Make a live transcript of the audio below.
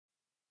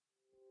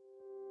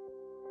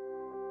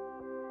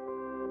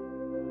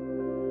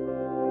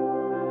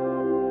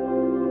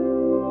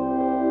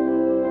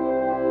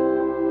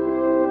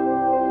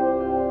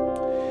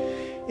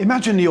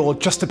Imagine you're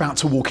just about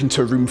to walk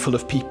into a room full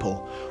of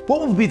people.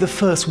 What would be the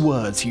first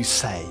words you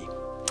say?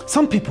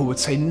 Some people would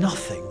say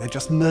nothing. They'd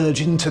just merge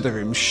into the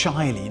room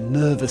shyly,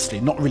 nervously,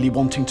 not really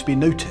wanting to be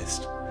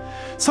noticed.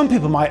 Some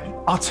people might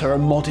utter a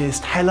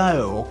modest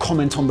hello or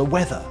comment on the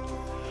weather.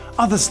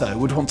 Others, though,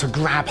 would want to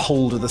grab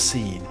hold of the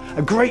scene.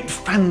 A great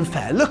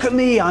fanfare. "Look at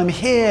me, I'm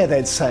here,"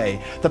 they'd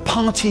say. "The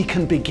party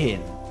can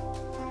begin."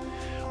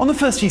 On the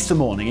first Easter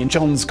morning in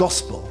John's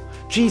Gospel,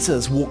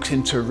 Jesus walked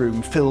into a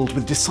room filled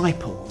with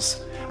disciples,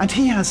 and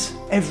he has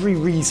every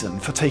reason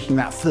for taking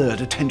that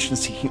third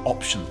attention-seeking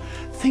option.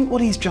 Think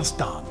what he's just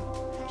done.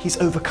 He's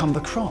overcome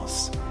the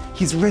cross.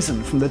 He's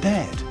risen from the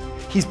dead.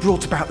 He's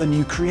brought about the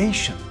new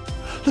creation.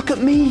 "Look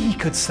at me," he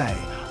could say.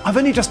 "I've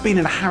only just been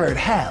in a harrowed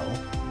hell."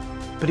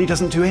 But he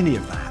doesn't do any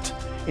of that.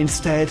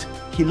 Instead,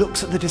 he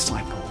looks at the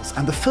disciples,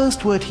 and the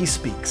first word he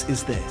speaks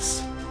is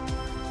this: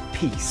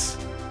 peace.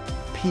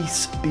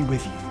 Peace be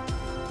with you.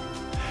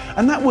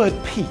 And that word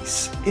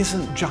peace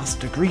isn't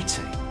just a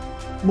greeting.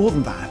 More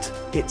than that,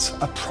 it's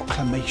a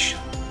proclamation.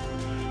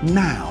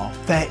 Now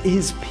there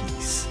is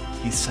peace,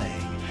 he's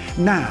saying.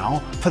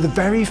 Now, for the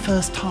very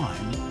first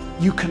time,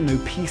 you can know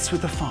peace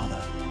with the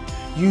Father.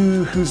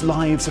 You whose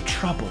lives are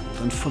troubled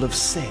and full of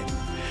sin.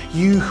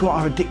 You who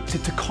are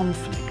addicted to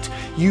conflict.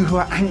 You who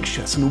are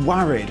anxious and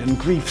worried and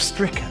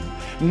grief-stricken.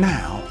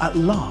 Now, at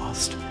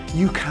last,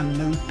 you can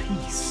know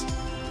peace.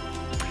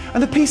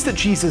 And the peace that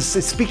Jesus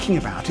is speaking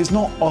about is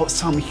not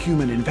some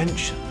human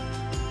invention.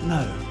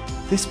 No,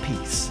 this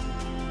peace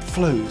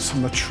flows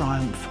from the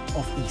triumph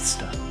of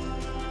Easter.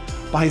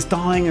 By his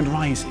dying and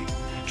rising,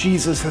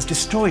 Jesus has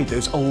destroyed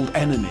those old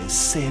enemies,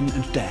 sin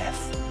and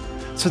death,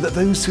 so that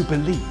those who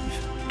believe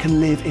can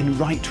live in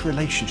right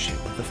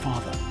relationship with the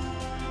Father.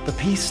 The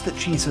peace that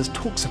Jesus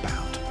talks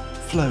about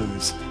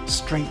flows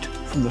straight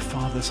from the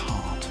Father's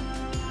heart.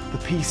 The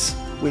peace,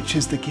 which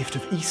is the gift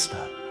of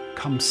Easter,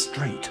 comes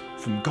straight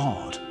from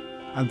God.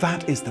 And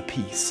that is the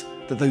peace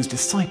that those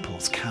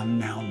disciples can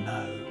now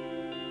know.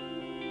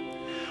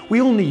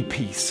 We all need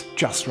peace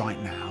just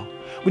right now.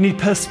 We need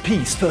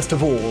peace, first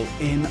of all,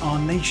 in our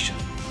nation,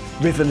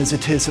 riven as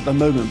it is at the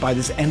moment by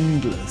this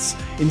endless,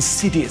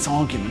 insidious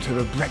argument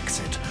over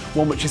Brexit,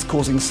 one which is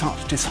causing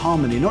such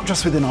disharmony, not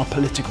just within our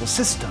political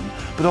system,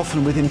 but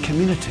often within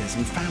communities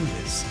and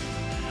families.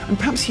 And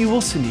perhaps you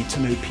also need to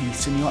know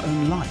peace in your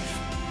own life.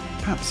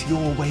 Perhaps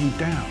you're weighed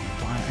down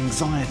by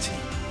anxiety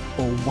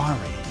or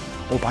worry,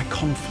 or by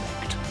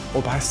conflict,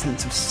 or by a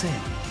sense of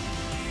sin.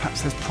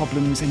 Perhaps there's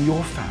problems in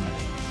your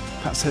family.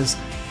 Perhaps there's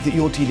that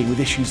you're dealing with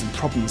issues and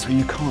problems where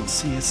you can't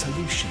see a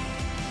solution.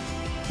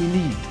 We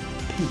need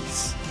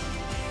peace.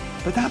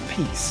 But that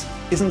peace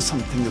isn't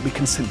something that we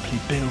can simply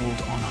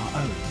build on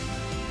our own.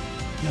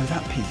 No,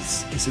 that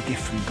peace is a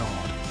gift from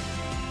God.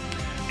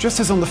 Just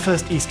as on the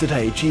first Easter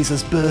day,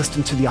 Jesus burst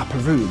into the upper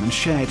room and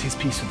shared his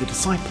peace with the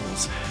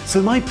disciples,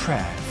 so my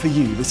prayer for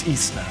you this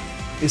Easter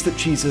is that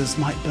Jesus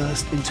might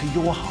burst into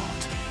your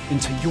heart,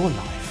 into your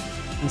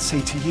life, and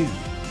say to you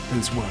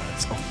those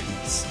words of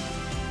peace.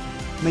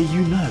 May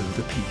you know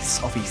the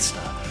peace of Easter,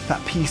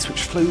 that peace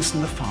which flows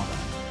from the Father,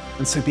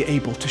 and so be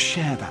able to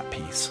share that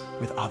peace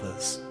with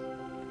others.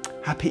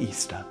 Happy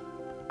Easter.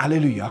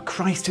 Alleluia,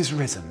 Christ is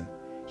risen.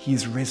 He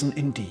is risen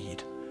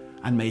indeed,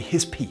 and may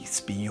his peace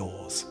be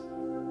yours.